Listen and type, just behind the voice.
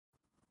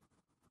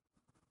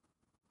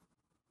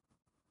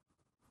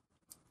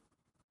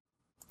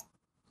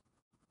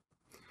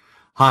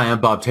Hi,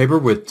 I'm Bob Tabor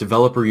with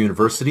Developer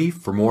University.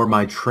 For more of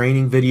my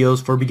training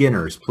videos for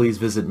beginners, please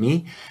visit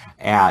me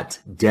at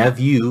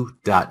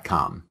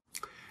devu.com.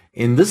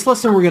 In this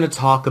lesson, we're going to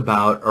talk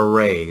about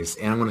arrays,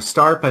 and I'm going to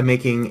start by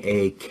making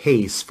a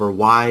case for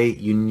why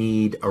you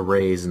need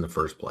arrays in the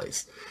first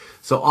place.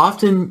 So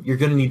often you're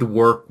going to need to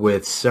work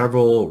with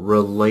several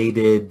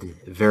related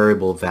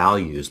variable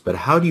values, but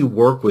how do you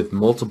work with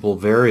multiple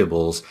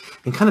variables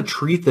and kind of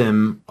treat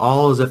them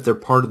all as if they're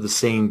part of the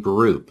same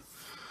group?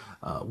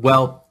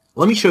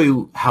 Let me show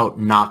you how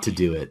not to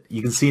do it.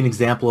 You can see an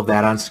example of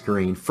that on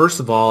screen. First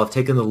of all, I've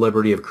taken the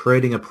liberty of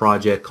creating a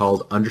project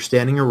called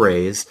Understanding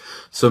Arrays,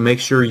 so make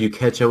sure you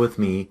catch up with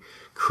me.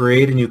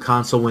 Create a new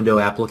console window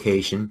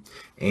application,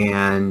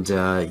 and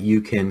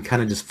you can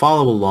kind of just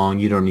follow along.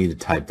 You don't need to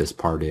type this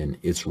part in.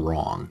 It's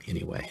wrong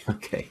anyway.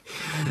 Okay,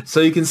 so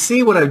you can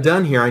see what I've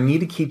done here. I need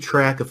to keep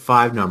track of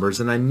 5 numbers,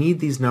 and I need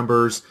these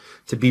numbers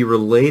to be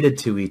related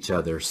to each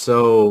other.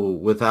 So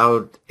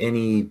without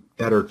any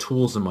better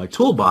tools in my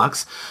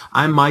toolbox,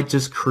 I might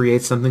just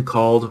create something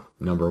called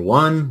number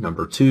 1,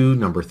 number 2,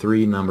 number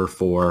 3, number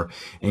 4,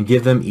 and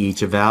give them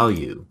each a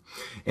value.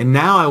 And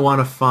now I want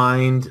to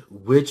find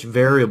which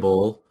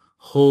variable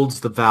holds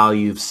the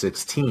value of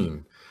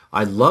 16.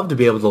 I'd love to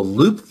be able to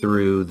loop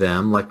through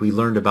them like we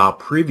learned about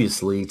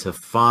previously to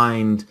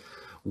find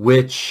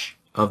which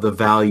of the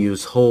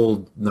values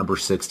hold number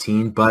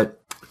 16, but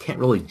can't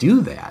really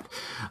do that.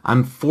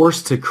 I'm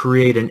forced to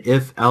create an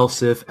if,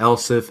 else if,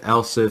 else if,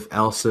 else if,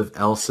 else if,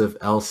 else if,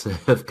 else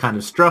if kind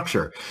of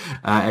structure,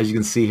 as you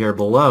can see here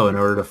below, in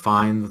order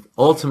to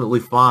ultimately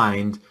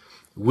find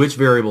which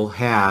variable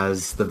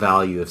has the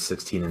value of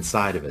 16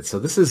 inside of it. So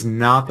this is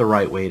not the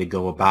right way to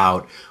go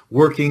about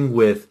working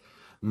with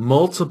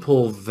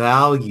multiple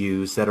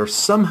values that are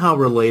somehow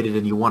related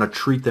and you want to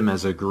treat them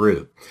as a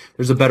group.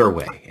 There's a better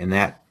way, and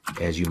that,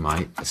 as you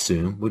might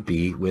assume, would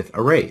be with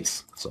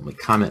arrays. So let me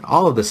comment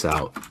all of this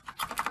out.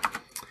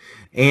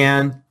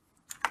 And,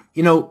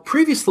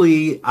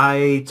 previously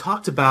I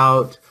talked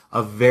about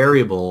a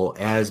variable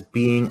as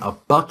being a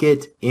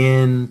bucket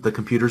in the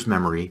computer's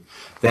memory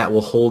that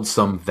will hold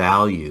some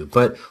value.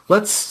 But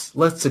let's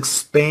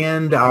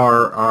expand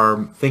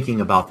our thinking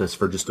about this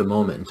for just a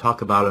moment and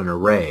talk about an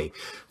array.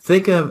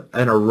 Think of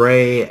an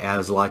array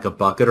as like a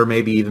bucket, or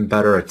maybe even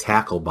better, a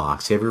tackle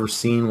box. Have you ever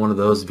seen one of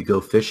those? If you go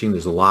fishing,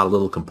 there's a lot of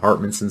little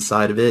compartments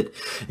inside of it,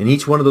 and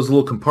each one of those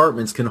little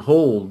compartments can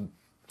hold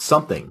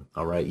something,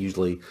 all right,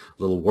 usually a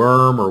little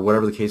worm or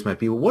whatever the case might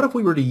be. Well, what if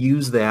we were to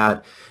use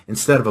that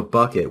instead of a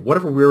bucket? What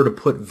if we were to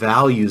put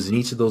values in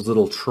each of those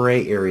little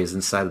tray areas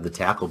inside of the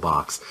tackle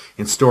box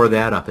and store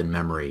that up in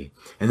memory?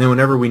 And then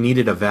whenever we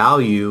needed a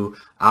value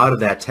out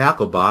of that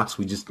tackle box,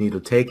 we just need to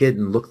take it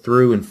and look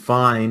through and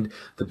find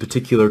the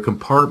particular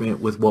compartment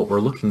with what we're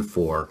looking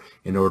for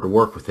in order to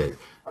work with it.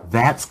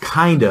 That's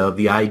kind of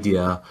the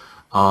idea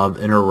of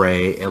an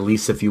array, at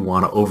least if you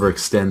want to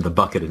overextend the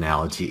bucket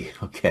analogy,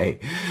 okay?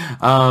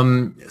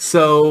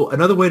 So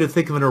another way to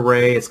think of an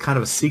array, it's kind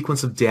of a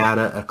sequence of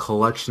data, a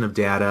collection of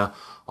data,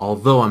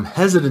 although I'm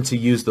hesitant to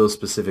use those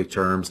specific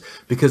terms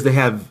because they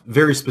have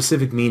very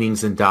specific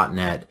meanings in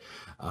 .NET.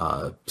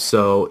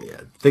 So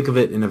think of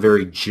it in a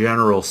very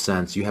general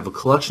sense. You have a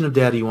collection of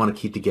data you want to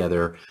keep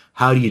together.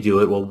 How do you do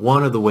it? Well,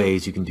 one of the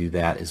ways you can do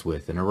that is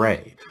with an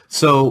array.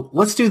 So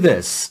let's do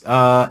this.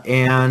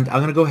 And I'm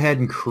going to go ahead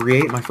and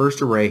create my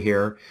first array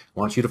here. I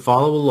want you to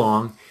follow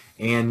along.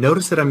 And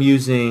notice that I'm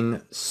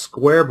using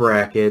square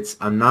brackets.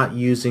 I'm not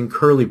using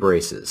curly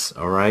braces,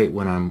 all right,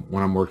 when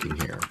I'm working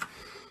here.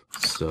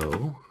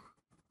 So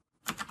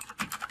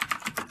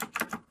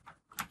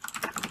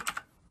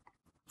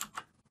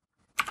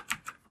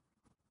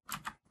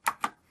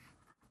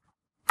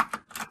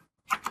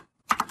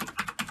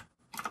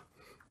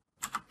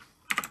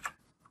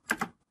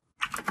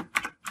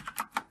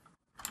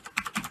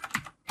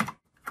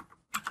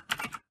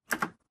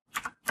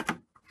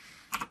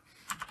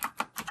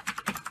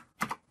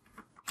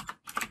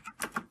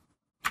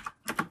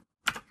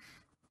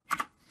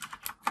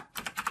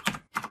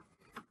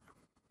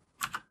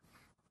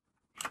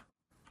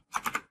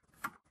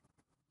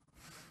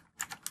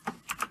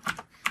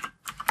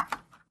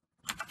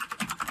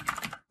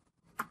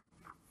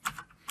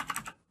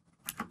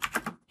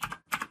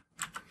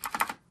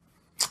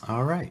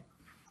all right.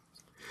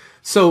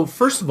 So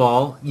first of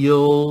all,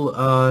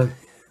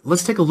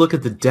 let's take a look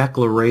at the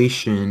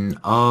declaration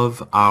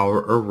of our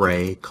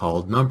array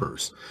called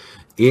numbers.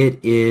 It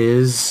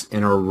is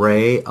an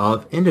array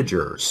of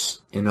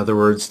integers. In other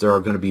words, there are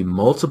going to be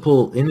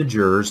multiple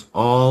integers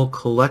all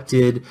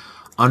collected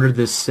under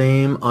the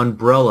same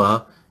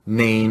umbrella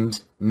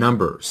named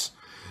numbers.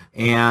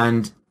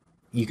 And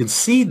you can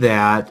see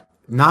that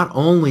not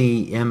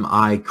only am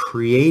I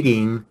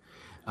creating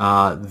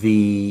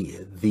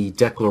the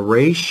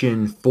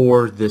declaration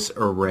for this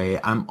array,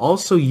 I'm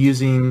also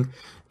using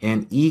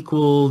an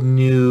equal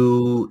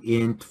new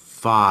int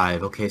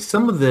 5. Okay,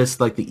 some of this,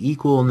 like the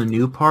equal and the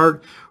new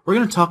part, we're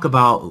going to talk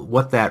about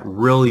what that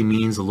really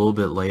means a little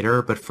bit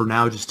later, but for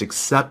now just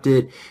accept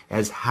it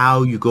as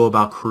how you go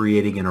about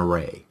creating an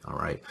array. All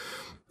right.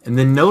 And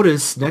then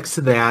notice next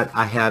to that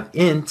I have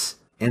int,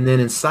 and then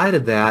inside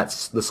of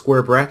that, the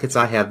square brackets,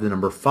 I have the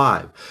number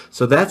 5.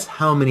 So that's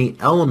how many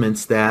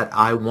elements that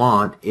I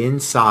want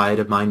inside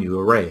of my new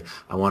array.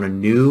 I want a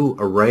new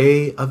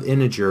array of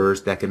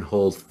integers that can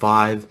hold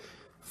five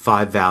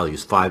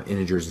values, 5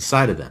 integers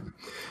inside of them.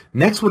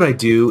 Next, what I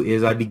do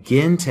is I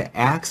begin to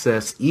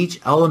access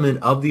each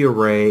element of the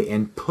array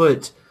and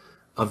put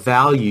a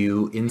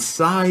value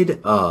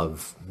inside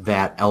of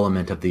that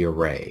element of the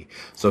array.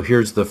 So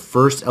here's the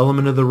first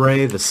element of the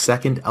array, the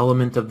second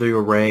element of the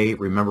array.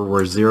 Remember,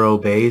 we're 0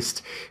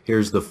 based.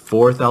 Here's the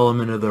fourth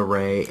element of the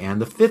array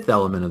and the fifth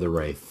element of the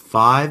array.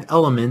 5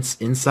 elements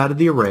inside of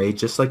the array,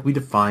 just like we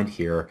defined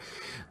here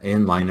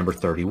in line number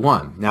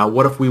 31. Now,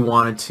 what if we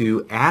wanted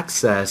to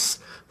access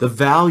the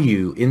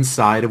value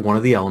inside of one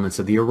of the elements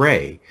of the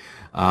array?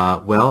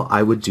 Well,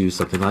 I would do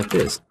something like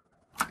this.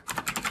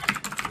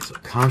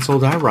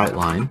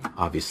 Console.WriteLine,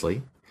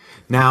 obviously.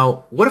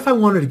 Now, what if I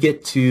wanted to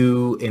get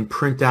to and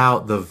print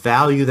out the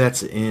value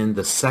that's in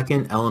the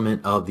second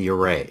element of the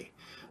array?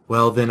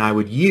 Well, then I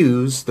would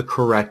use the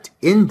correct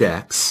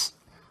index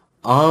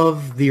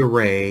of the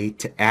array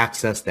to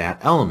access that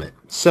element.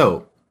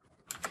 So,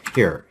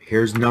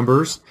 here's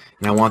numbers,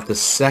 and I want the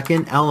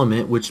second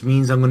element, which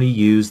means I'm going to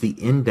use the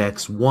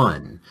index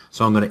 1.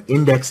 So I'm going to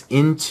index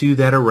into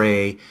that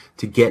array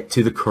to get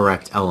to the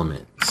correct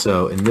element.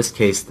 So in this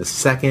case, the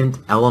second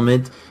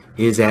element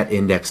is at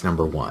index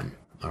number 1.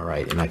 All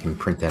right, and I can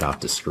print that off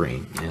the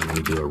screen. And let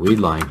me do a read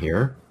line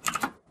here,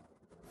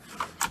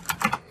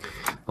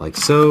 like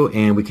so,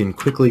 and we can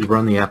quickly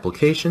run the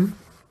application.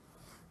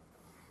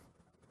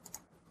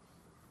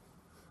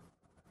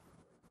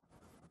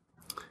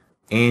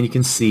 And you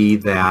can see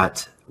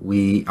that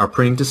we are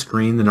printing to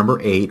screen the number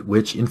 8,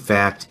 which in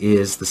fact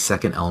is the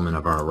second element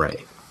of our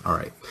array. All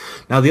right.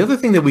 Now the other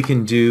thing that we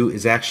can do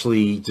is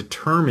actually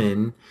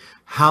determine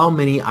how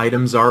many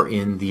items are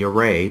in the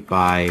array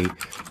by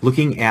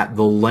looking at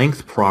the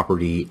length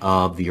property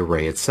of the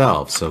array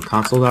itself. So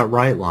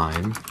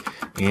console.WriteLine,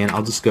 and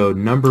I'll just go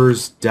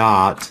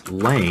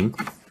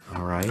numbers.length.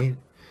 All right.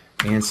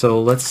 And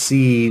so let's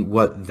see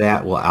what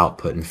that will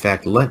output. In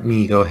fact, let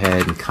me go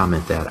ahead and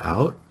comment that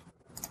out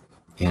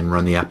and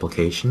run the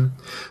application.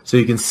 So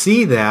you can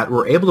see that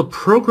we're able to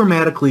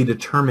programmatically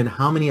determine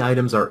how many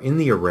items are in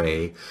the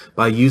array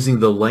by using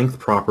the length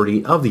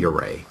property of the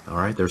array. All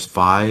right, there's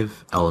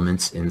 5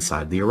 elements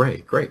inside the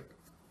array. Great.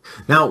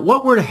 Now,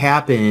 what were to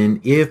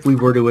happen if we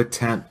were to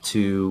attempt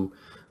to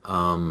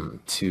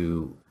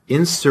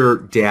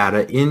insert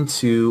data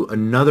into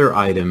another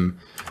item,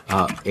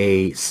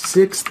 a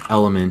 6th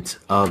element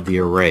of the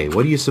array?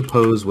 What do you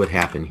suppose would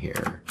happen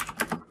here?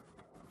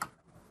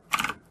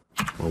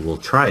 Well, we'll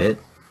try it.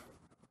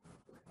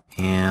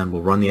 And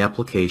we'll run the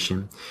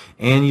application,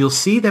 and you'll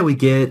see that we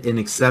get an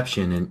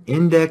exception. An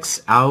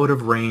index out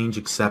of range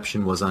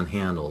exception was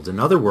unhandled.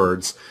 In other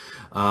words,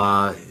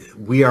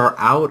 we are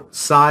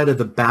outside of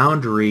the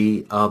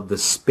boundary of the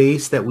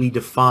space that we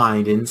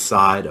defined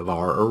inside of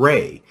our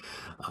array.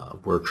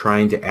 We're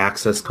trying to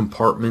access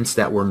compartments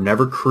that were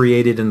never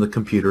created in the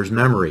computer's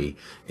memory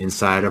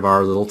inside of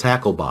our little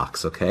tackle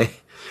box, okay?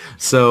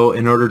 So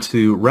in order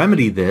to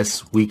remedy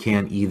this, we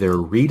can either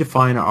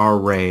redefine our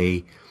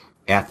array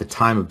at the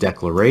time of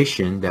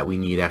declaration that we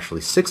need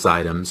actually 6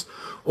 items,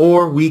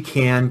 or we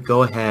can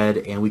go ahead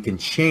and we can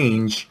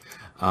change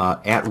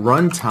at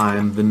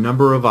runtime the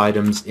number of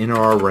items in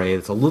our array.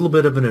 It's a little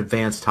bit of an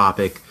advanced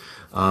topic.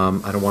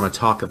 I don't want to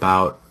talk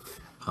about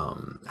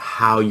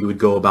how you would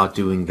go about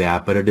doing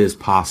that, but it is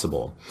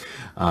possible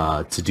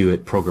to do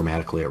it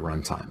programmatically at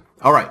runtime.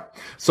 All right,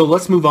 so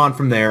let's move on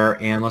from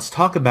there and let's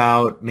talk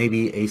about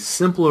maybe a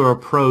simpler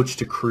approach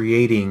to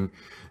creating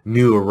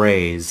new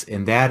arrays,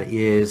 and that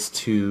is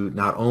to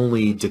not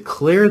only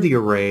declare the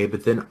array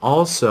but then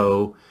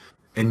also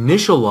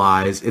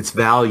initialize its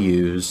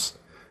values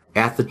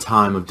at the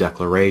time of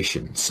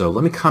declaration. So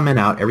let me comment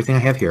out everything I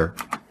have here.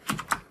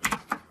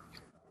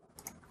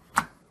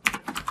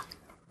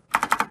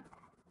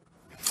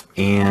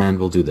 And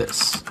we'll do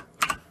this.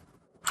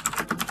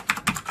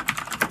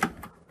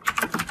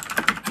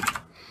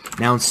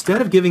 Now,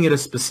 instead of giving it a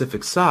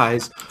specific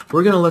size,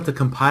 we're going to let the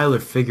compiler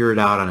figure it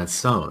out on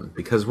its own,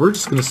 because we're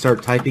just going to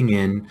start typing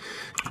in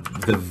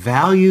the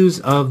values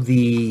of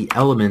the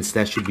elements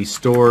that should be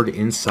stored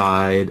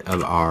inside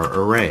of our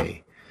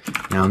array.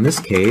 Now, in this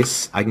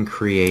case, I can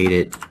create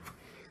it,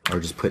 or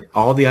just put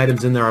all the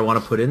items in there I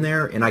want to put in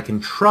there, and I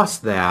can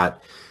trust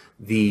that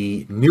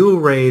the new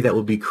array that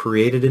will be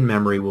created in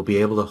memory will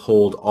be able to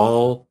hold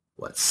all,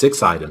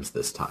 6 items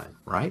this time,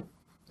 right?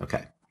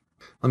 Okay.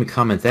 Let me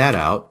comment that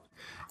out.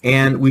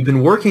 And we've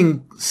been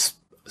working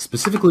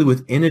specifically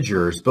with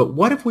integers, but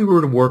what if we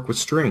were to work with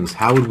strings?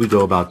 How would we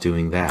go about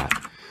doing that?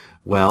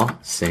 Well,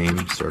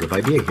 same sort of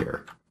idea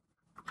here.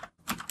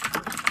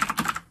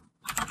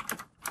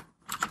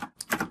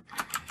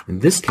 In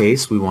this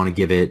case, we want to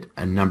give it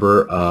a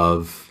number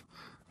of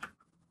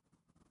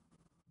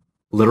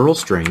literal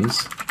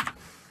strings.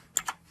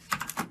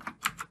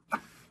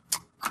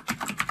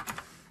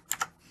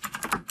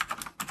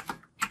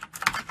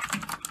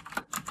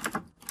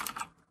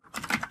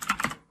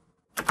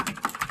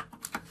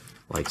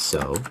 like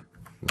so.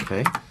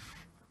 Okay.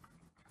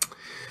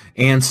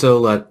 And so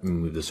let me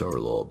move this over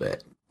a little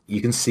bit. You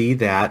can see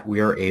that we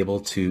are able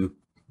to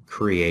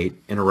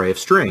create an array of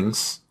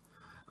strings.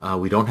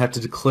 We don't have to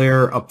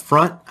declare up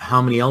front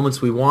how many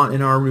elements we want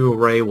in our new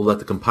array. We'll let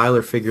the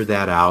compiler figure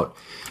that out.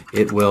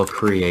 It will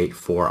create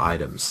 4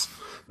 items.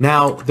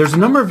 Now, there's a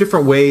number of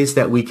different ways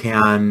that we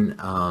can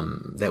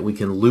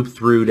loop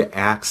through to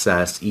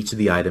access each of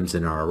the items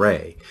in our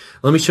array.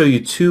 Let me show you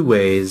 2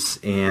 ways,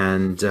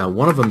 and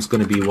one of them is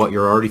going to be what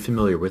you're already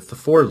familiar with, the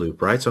for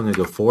loop, right? So I'm going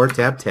to go for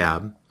tab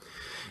tab,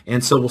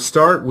 and so we'll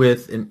start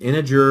with an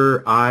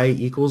integer I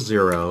equals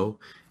 0,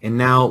 and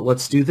now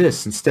let's do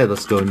this instead.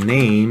 Let's go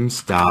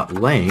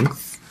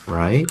names.length,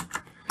 right?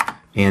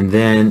 And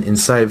then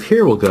inside of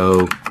here we'll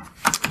go,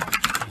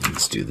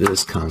 let's do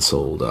this,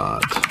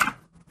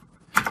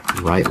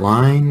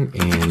 console.writeLine,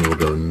 and we'll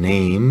go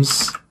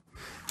names,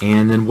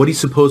 and then what do you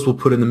suppose we'll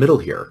put in the middle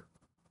here?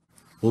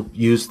 We'll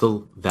use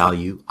the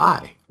value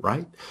I,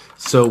 right?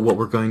 So what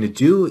we're going to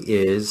do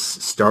is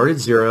start at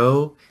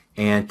 0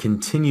 and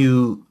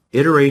continue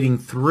iterating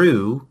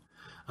through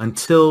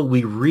until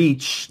we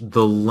reach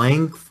the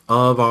length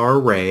of our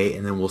array,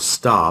 and then we'll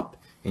stop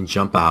and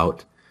jump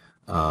out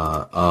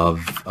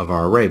of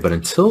our array. But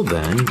until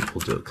then,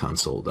 we'll do a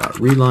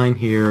console.readline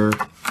here,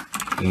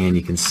 and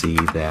you can see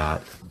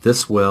that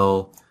this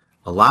will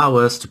allow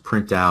us to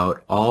print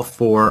out all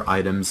 4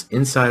 items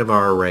inside of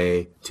our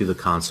array to the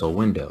console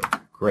window.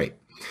 Great.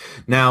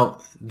 Now,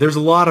 there's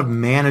a lot of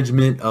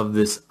management of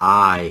this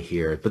I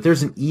here, but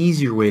there's an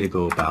easier way to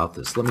go about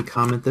this. Let me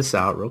comment this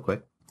out real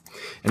quick.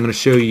 I'm going to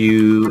show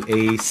you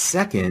a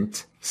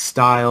second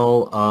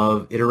style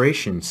of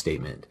iteration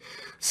statement.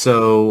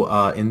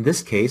 So in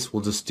this case,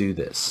 we'll just do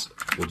this.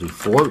 We'll do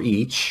for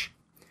each,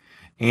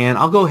 and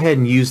I'll go ahead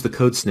and use the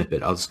code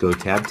snippet. I'll just go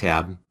tab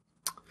tab.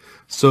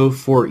 So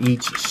for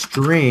each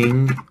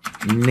string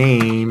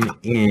name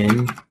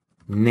in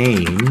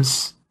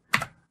names,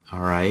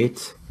 all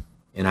right,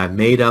 and I've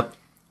made up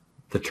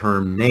the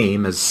term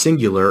name as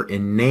singular,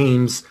 and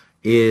names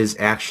is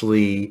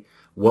actually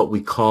what we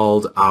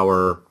called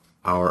our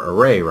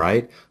array,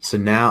 right? So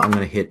now I'm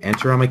going to hit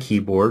enter on my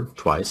keyboard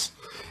twice,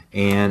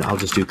 and I'll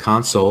just do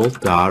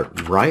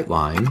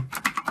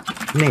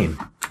console.writeLine name,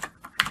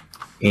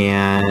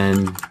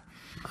 and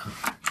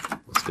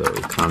let's go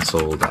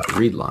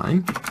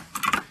console.readline.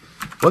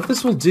 What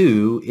this will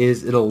do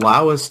is it'll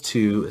allow us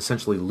to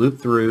essentially loop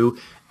through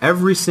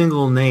every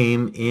single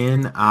name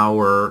in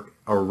our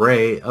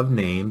array of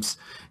names,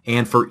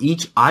 and for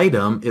each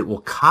item it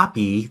will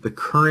copy the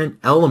current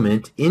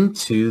element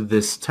into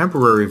this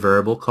temporary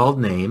variable called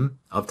name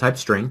of type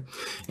string,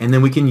 and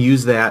then we can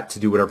use that to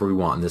do whatever we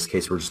want. In this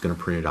case, we're just going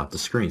to print it off the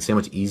screen. See how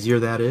much easier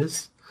that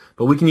is?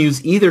 But we can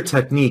use either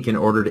technique in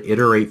order to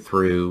iterate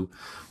through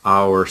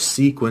our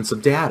sequence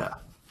of data.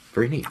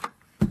 Very neat.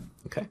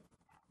 Okay.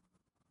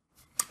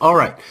 All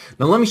right,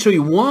 now let me show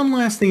you one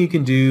last thing you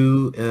can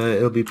do.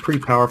 It'll be pretty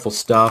powerful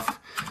stuff.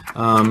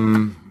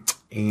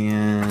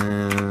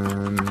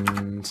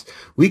 And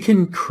we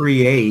can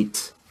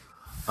create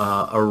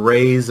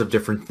arrays of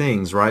different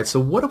things, right? So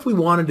what if we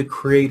wanted to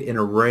create an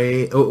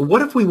array?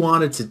 What if we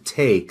wanted to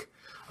take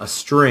a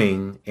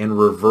string and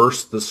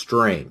reverse the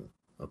string?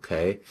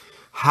 Okay,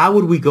 how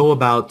would we go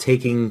about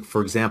taking,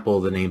 for example,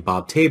 the name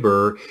Bob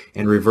Tabor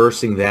and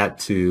reversing that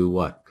to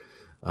what?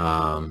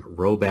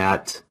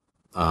 Robat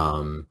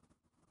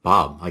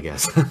Bob, I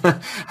guess.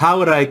 How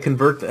would I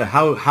convert?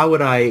 How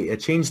would I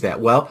change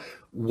that? Well,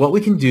 what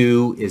we can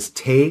do is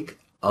take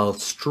a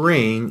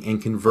string and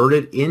convert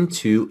it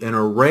into an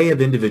array of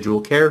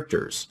individual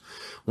characters.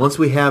 Once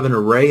we have an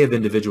array of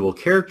individual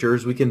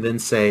characters, we can then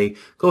say,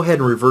 go ahead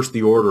and reverse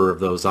the order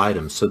of those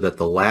items so that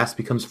the last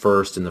becomes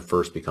first and the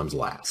first becomes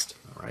last.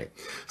 All right.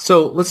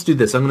 So let's do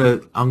this.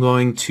 I'm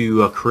going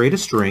to create a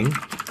string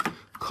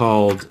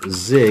called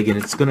Zig, and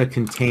it's going to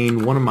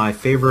contain one of my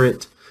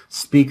favorite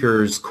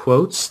speakers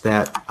quotes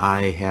that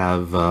I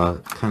have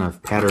kind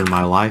of patterned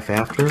my life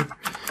after.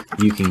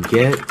 You can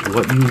get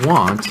what you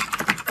want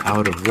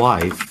out of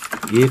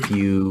life if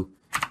you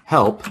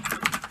help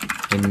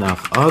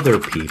enough other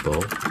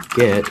people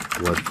get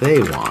what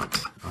they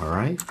want. All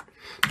right?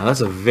 Now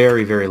that's a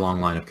very, very long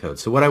line of code.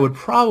 So what I would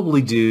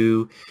probably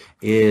do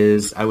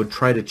is I would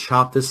try to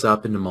chop this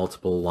up into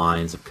multiple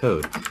lines of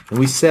code. And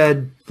we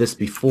said this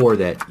before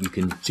that you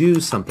can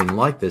do something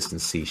like this in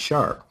C#.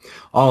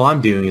 All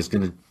I'm doing is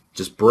going to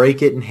just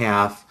break it in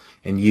half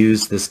and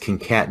use this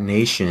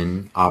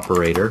concatenation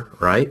operator,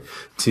 right,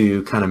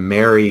 to kind of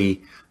marry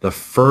the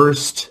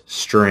first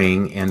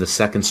string and the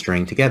second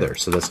string together.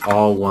 So that's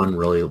all one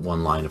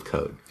line of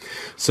code.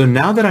 So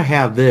now that I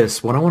have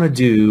this, what I want to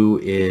do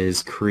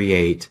is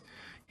create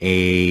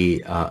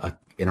an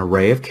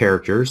array of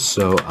characters.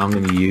 So I'm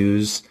going to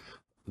use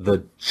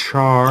the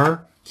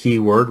char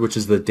keyword, which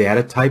is the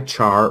data type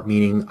char,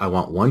 meaning I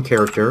want one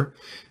character,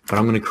 but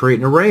I'm going to create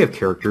an array of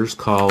characters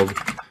called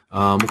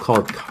we'll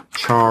call it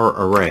char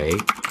array.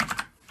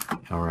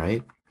 All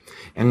right.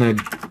 I'm going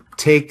to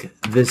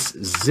take this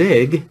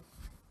Zig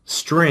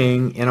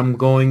string and I'm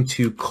going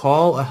to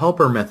call a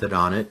helper method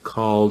on it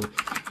called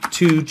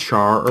to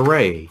char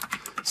array.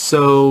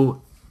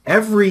 So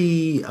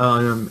every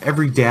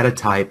data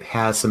type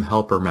has some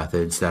helper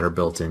methods that are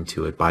built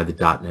into it by the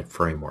 .NET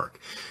framework.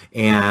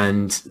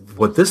 And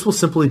what this will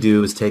simply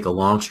do is take a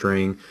long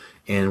string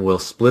and we'll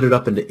split it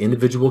up into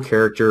individual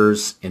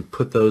characters and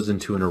put those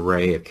into an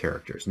array of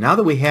characters. Now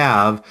that we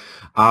have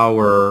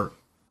our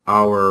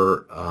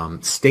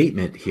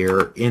statement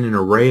here in an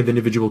array of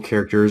individual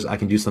characters, I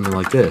can do something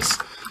like this.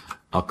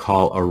 I'll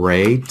call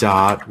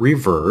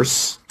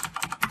array.reverse,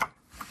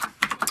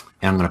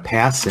 and I'm going to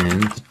pass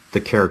in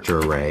the character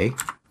array.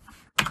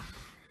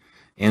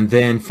 And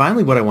then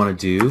finally what I want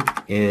to do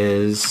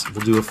is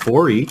we'll do a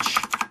for each,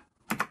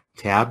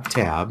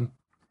 tab,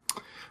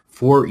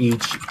 for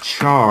each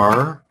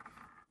char,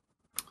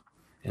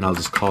 and I'll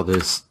just call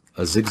this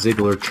a Zig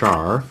Ziglar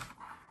char,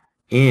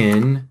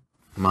 in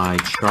my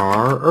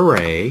char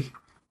array,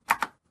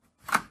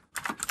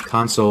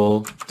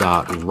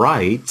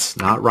 console.write,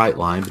 not write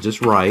line, but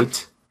just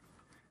write,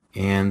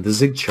 and the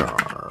zig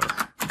char.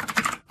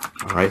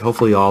 All right,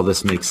 hopefully all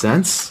this makes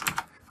sense.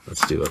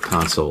 Let's do a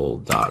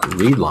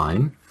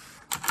console.readline.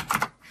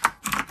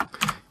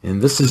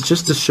 And this is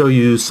just to show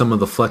you some of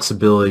the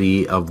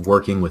flexibility of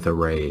working with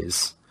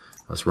arrays.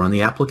 Let's run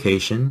the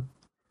application,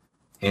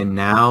 and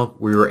now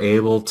we were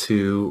able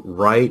to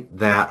write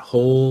that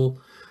whole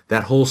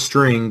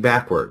string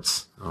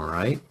backwards. All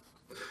right,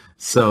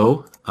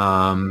 so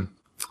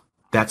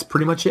that's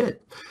pretty much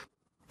it.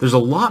 There's a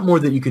lot more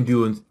that you can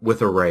do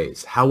with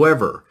arrays.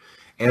 However,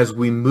 as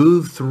we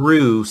move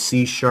through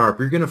C#,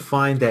 you're going to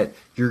find that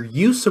your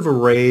use of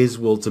arrays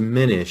will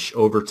diminish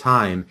over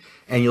time,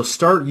 and you'll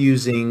start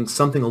using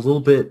something a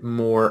little bit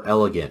more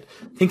elegant.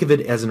 Think of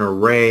it as an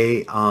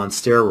array on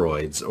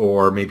steroids,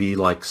 or maybe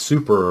like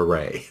super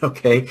array,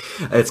 okay?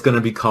 It's going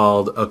to be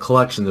called a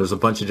collection. There's a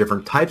bunch of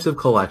different types of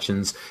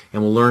collections,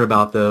 and we'll learn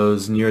about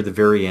those near the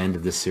very end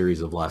of this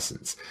series of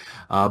lessons.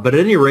 But at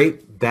any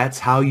rate, that's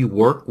how you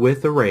work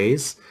with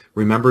arrays.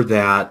 Remember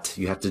that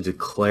you have to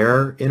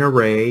declare an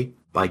array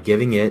by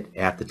giving it,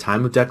 at the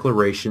time of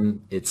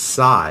declaration, its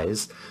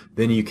size.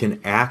 Then you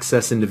can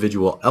access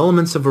individual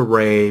elements of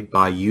array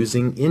by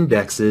using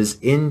indexes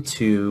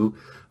into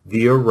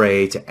the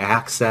array to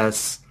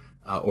access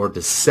or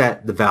to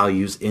set the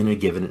values in a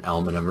given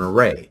element of an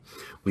array.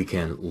 We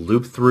can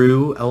loop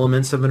through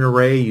elements of an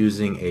array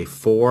using a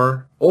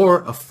for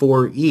or a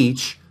for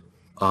each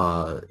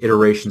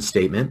iteration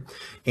statement,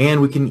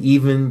 and we can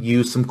even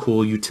use some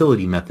cool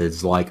utility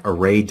methods like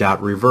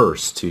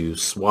array.reverse to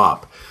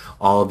swap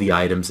all of the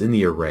items in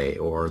the array,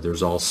 or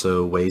there's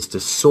also ways to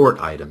sort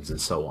items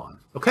and so on.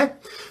 Okay,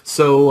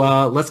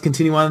 so let's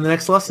continue on in the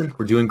next lesson.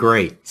 We're doing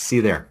great. See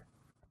you there.